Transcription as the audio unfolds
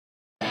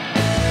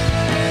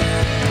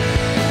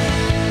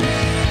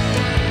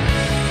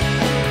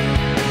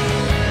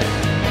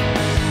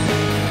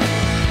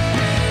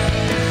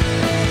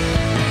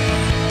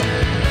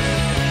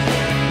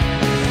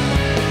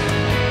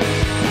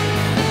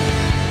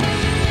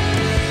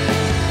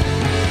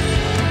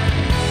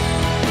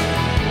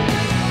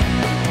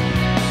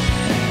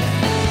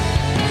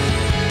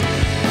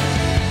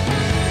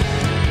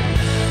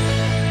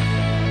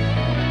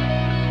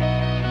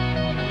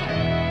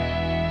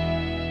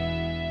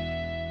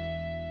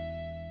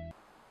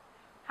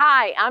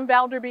Hi, I'm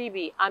Valder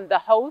Beebe. I'm the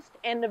host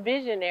and the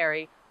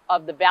visionary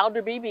of the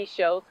Valder Beebe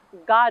Show's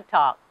God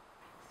Talk.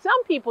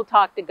 Some people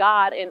talk to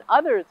God and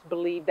others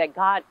believe that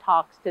God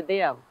talks to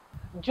them.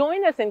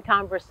 Join us in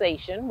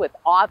conversation with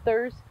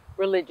authors,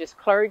 religious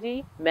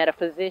clergy,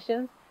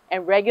 metaphysicians,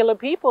 and regular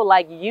people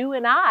like you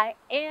and I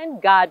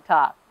and God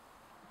Talk.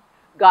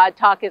 God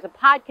Talk is a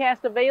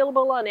podcast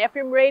available on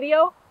FM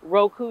radio,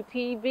 Roku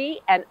TV,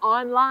 and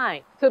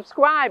online.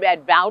 Subscribe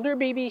at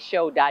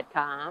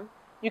ValderBeebeShow.com.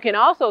 You can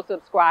also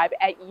subscribe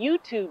at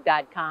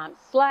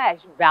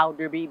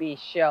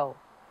YouTube.com/ValderBeebeShow.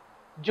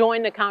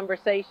 Join the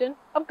conversation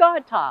of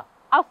God Talk.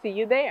 I'll see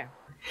you there.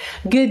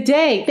 Good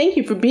day. Thank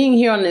you for being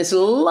here on this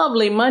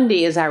lovely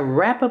Monday as I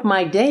wrap up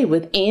my day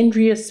with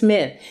Andrea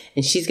Smith.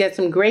 And she's got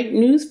some great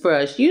news for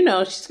us. You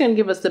know, she's going to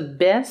give us the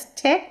best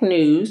tech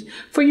news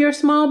for your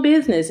small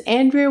business.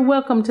 Andrea,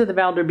 welcome to the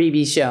Valder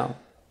Beebe Show.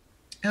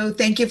 Oh,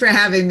 thank you for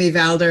having me,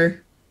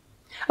 Valder.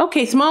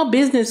 Okay, Small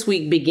Business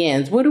Week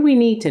begins. What do we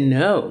need to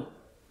know?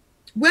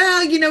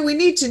 Well, we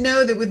need to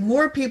know that with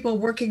more people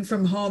working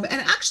from home and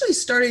actually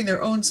starting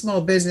their own small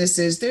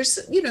businesses,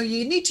 you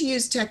need to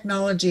use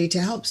technology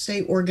to help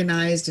stay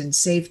organized and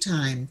save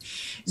time.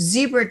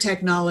 Zebra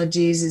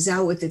Technologies is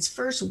out with its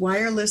first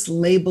wireless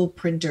label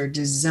printer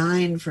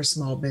designed for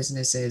small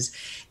businesses.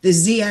 The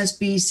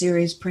ZSB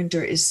series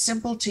printer is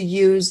simple to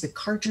use. The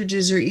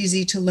cartridges are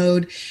easy to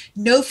load.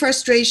 No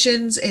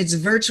frustrations. It's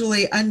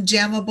virtually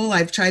unjammable.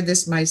 I've tried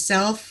this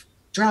myself.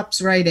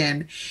 Drops right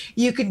in.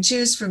 You can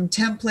choose from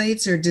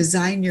templates or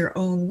design your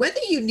own, whether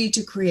you need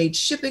to create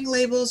shipping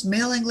labels,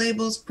 mailing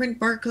labels, print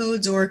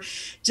barcodes, or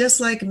just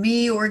like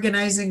me,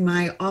 organizing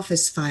my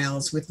office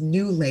files with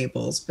new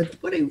labels. But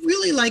what I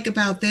really like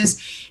about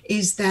this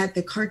is that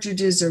the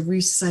cartridges are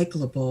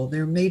recyclable.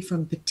 They're made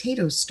from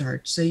potato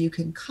starch, so you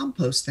can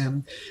compost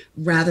them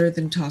rather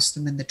than toss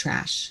them in the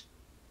trash.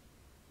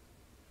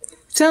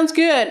 Sounds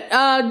good.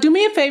 Do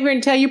me a favor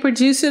and tell your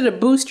producer to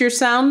boost your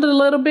sound a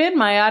little bit.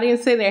 My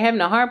audience say they're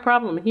having a hard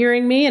problem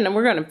hearing me, and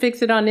we're going to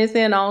fix it on this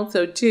end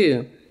also,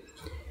 too.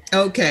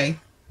 Okay.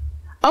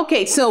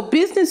 Okay, so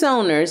business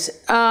owners,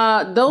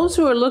 those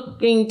who are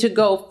looking to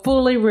go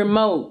fully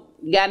remote,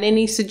 got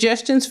any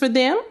suggestions for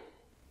them?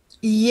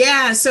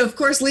 Yeah, so of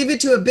course, leave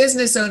it to a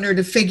business owner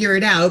to figure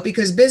it out,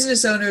 because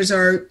business owners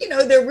are,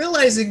 they're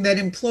realizing that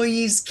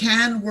employees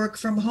can work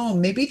from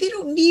home. Maybe they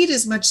don't need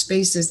as much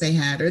space as they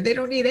had, or they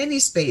don't need any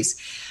space.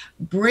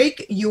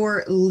 Break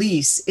Your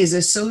Lease is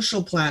a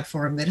social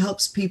platform that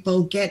helps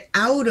people get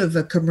out of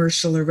a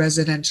commercial or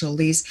residential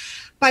lease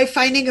by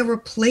finding a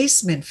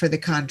replacement for the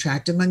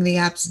contract among the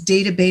app's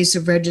database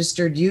of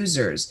registered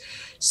users.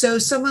 So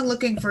someone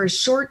looking for a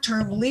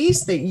short-term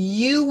lease that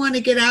you want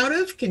to get out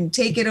of can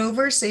take it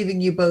over, saving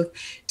you both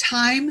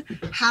time,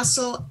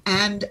 hassle,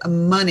 and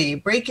money.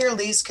 Break Your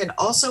Lease can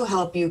also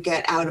help you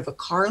get out of a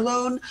car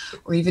loan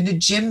or even a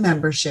gym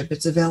membership.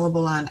 It's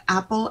available on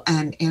Apple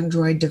and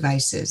Android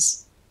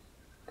devices.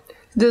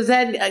 Does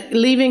that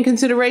leave in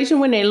consideration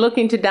when they're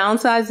looking to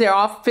downsize their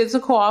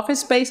physical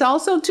office space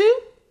also, too?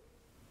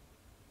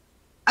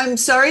 I'm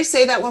sorry,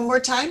 say that one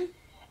more time.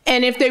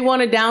 And if they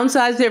want to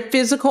downsize their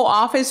physical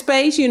office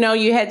space, you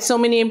had so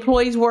many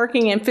employees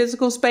working in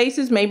physical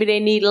spaces, maybe they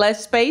need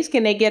less space.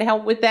 Can they get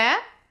help with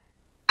that?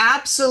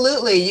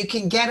 Absolutely. You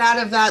can get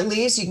out of that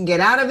lease, you can get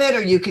out of it,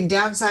 or you can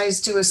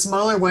downsize to a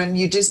smaller one.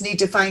 You just need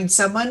to find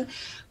someone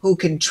who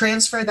can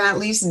transfer that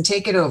lease and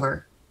take it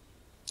over.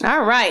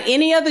 All right.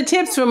 Any other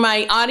tips for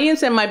my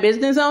audience and my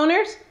business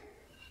owners?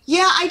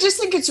 Yeah, I just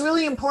think it's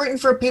really important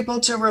for people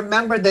to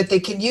remember that they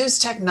can use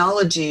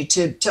technology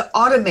to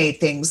automate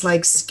things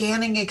like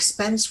scanning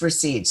expense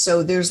receipts,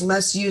 so there's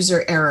less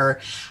user error.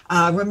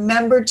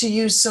 Remember to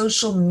use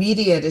social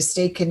media to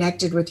stay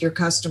connected with your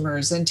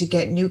customers and to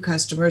get new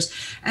customers.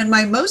 And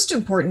my most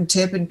important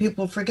tip, and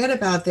people forget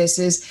about this,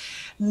 is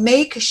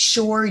make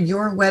sure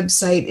your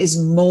website is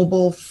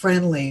mobile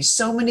friendly.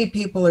 So many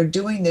people are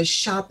doing this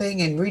shopping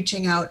and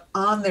reaching out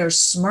on their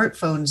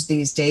smartphones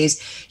these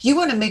days. You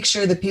want to make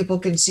sure that people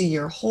can see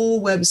your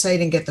whole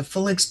website and get the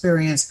full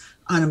experience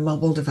on a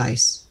mobile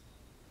device.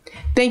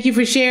 Thank you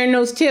for sharing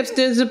those tips.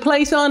 There's a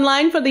place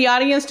online for the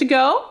audience to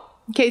go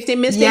in case they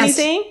missed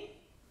anything.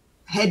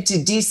 Head to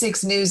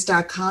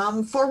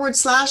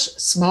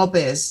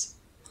d6news.com/smallbiz.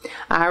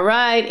 All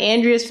right,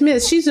 Andrea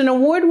Smith. She's an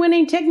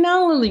award-winning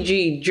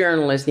technology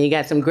journalist, and you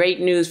got some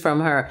great news from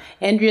her.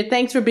 Andrea,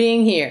 thanks for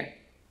being here.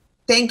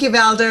 Thank you,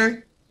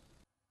 Valder.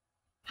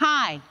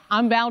 Hi,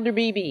 I'm Valder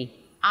Beebe.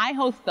 I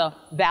host the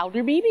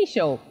Valder Beebe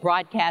Show,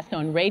 broadcast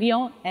on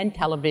radio and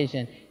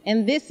television.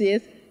 And this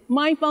is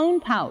my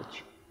phone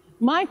pouch.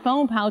 My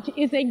phone pouch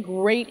is a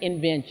great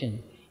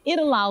invention. It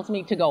allows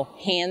me to go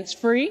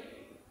hands-free,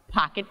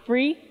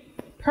 pocket-free,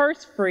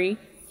 purse-free,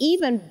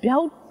 even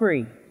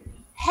belt-free.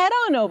 Head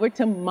on over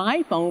to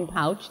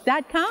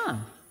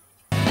myphonepouch.com.